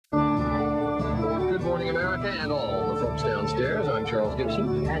Morning America and all the folks downstairs. I'm Charles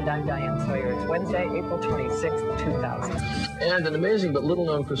Gibson. And I'm Diane Sawyer. It's Wednesday, April 26th, 2000. And an amazing but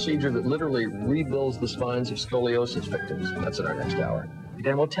little-known procedure that literally rebuilds the spines of scoliosis victims. That's in our next hour.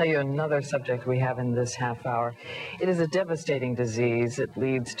 And we'll tell you another subject we have in this half hour. It is a devastating disease. It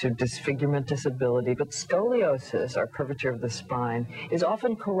leads to disfigurement, disability, but scoliosis, or curvature of the spine, is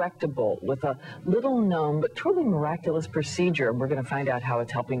often correctable with a little-known but truly miraculous procedure. And we're going to find out how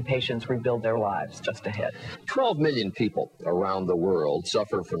it's helping patients rebuild their lives just ahead. 12 million people around the world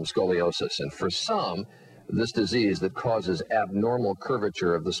suffer from scoliosis, and for some, this disease that causes abnormal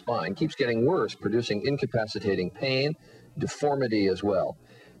curvature of the spine keeps getting worse, producing incapacitating pain, deformity as well.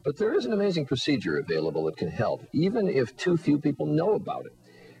 But there is an amazing procedure available that can help, even if too few people know about it.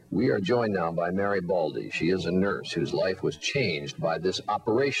 We are joined now by Mary Baldy. She is a nurse whose life was changed by this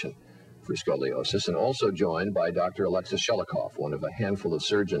operation for scoliosis, and also joined by Dr. Alexis Shelokov, one of a handful of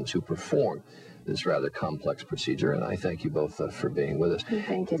surgeons who perform this rather complex procedure, and I thank you both for being with us.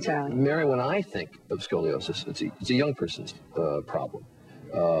 Thank you, Charlie. Mary, when I think of scoliosis, it's a young person's problem.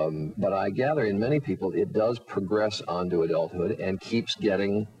 But I gather in many people it does progress onto adulthood and keeps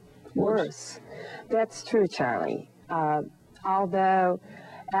getting worse. That's true, Charlie. Although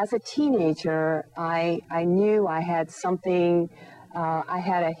as a teenager, I knew I had something. I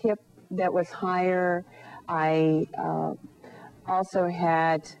had a hip that was higher. I also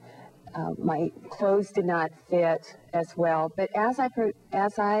had my clothes did not fit as well. But as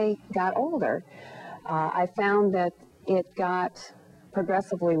I got older, I found that it got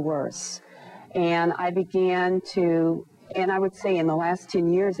progressively worse, and I began to, and I would say in the last 10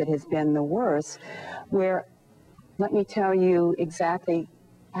 years it has been the worst, where, let me tell you exactly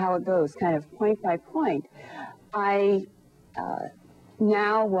how it goes, kind of point by point. I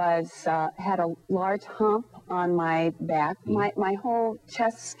now had a large hump on my back. My whole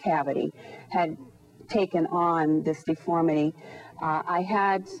chest cavity had taken on this deformity.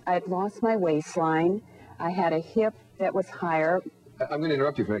 I'd lost my waistline. I had a hip that was higher. I'm going to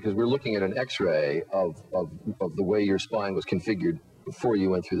interrupt you for a minute because we're looking at an x-ray of the way your spine was configured before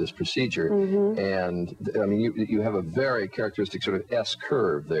you went through this procedure. And I mean, you have a very characteristic sort of S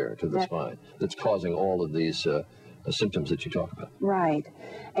curve there to the spine that's causing all of these symptoms that you talk about. Right.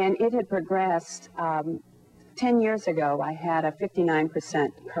 And it had progressed. 10 years ago, I had a 59%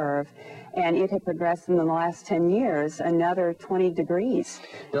 curve, and it had progressed in the last 10 years another 20 degrees.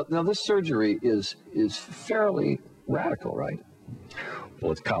 Now this surgery is fairly radical, right?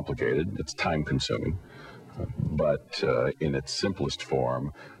 Well, it's complicated, it's time-consuming, but in its simplest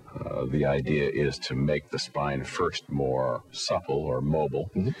form, the idea is to make the spine first more supple or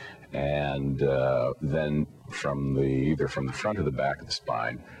mobile, and then either from the front or the back of the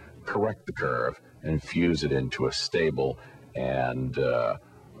spine, correct the curve and fuse it into a stable and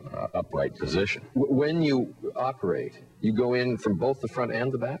upright position. When you operate, you go in from both the front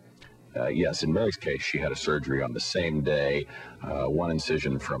and the back? Yes, in Mary's case, she had a surgery on the same day, one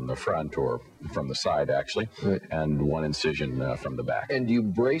incision from the front, or from the side actually, and one incision from the back. And do you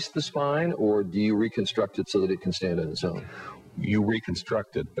brace the spine, or do you reconstruct it so that it can stand on its own? You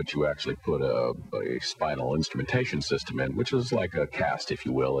reconstruct it, but you actually put a spinal instrumentation system in, which is like a cast, if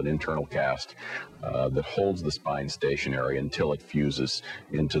you will, an internal cast that holds the spine stationary until it fuses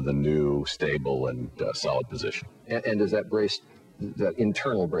into the new stable and solid position. And does that brace, that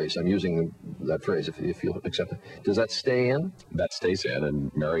internal brace, I'm using that phrase if you'll accept it, does that stay in? That stays in,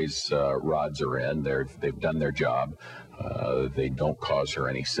 and Mary's rods are in. They've done their job. They don't cause her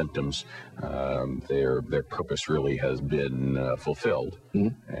any symptoms. Their purpose really has been fulfilled,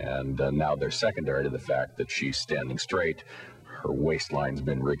 and now they're secondary to the fact that she's standing straight. Her waistline's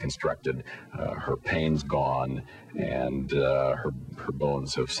been reconstructed, her pain's gone, and her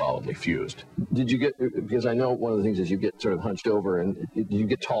bones have solidly fused. Did you get, because I know one of the things is you get sort of hunched over, and did you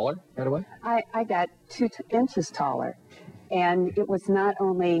get taller right away? I got 2 inches taller, and it was not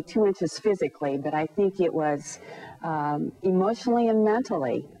only 2 inches physically, but I think it was emotionally and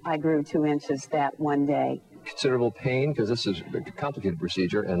mentally. I grew 2 inches that one day. Considerable pain, because this is a complicated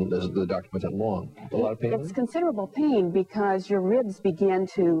procedure, and the doctor went that long. A lot of pain? It's considerable pain because your ribs begin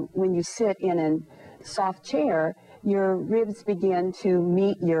to, when you sit in a soft chair, your ribs begin to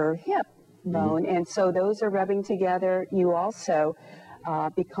meet your hip bone, and so those are rubbing together. You also,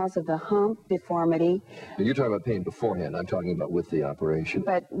 because of the hump deformity. You're talking about pain beforehand. I'm talking about with the operation.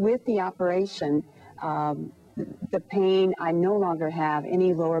 But with the operation, the pain, I no longer have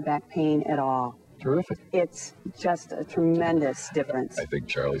any lower back pain at all. Terrific. It's just a tremendous difference. I think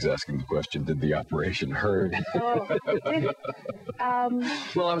Charlie's asking the question, did the operation hurt? Well,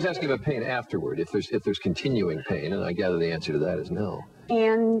 I was asking about pain afterward, if there's continuing pain, and I gather the answer to that is no.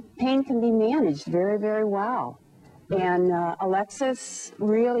 and pain can be managed very, very well. And Alexis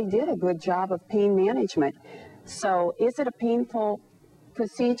really did a good job of pain management. So is it a painful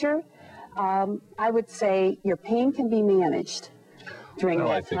procedure? I would say your pain can be managed during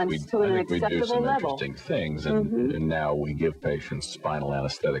that time to an acceptable level. I think we do some interesting things, and now we give patients spinal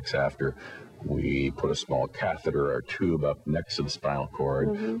anesthetics after we put a small catheter or tube up next to the spinal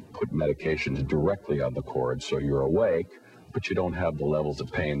cord, put medications directly on the cord so you're awake, but you don't have the levels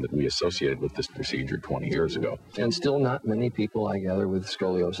of pain that we associated with this procedure 20 years ago. And still not many people, I gather, with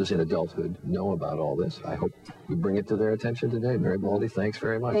scoliosis in adulthood know about all this. I hope we bring it to their attention today. Mary Baldy, thanks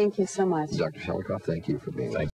very much. Thank you so much. Dr. Shelokov, thank you for being with us.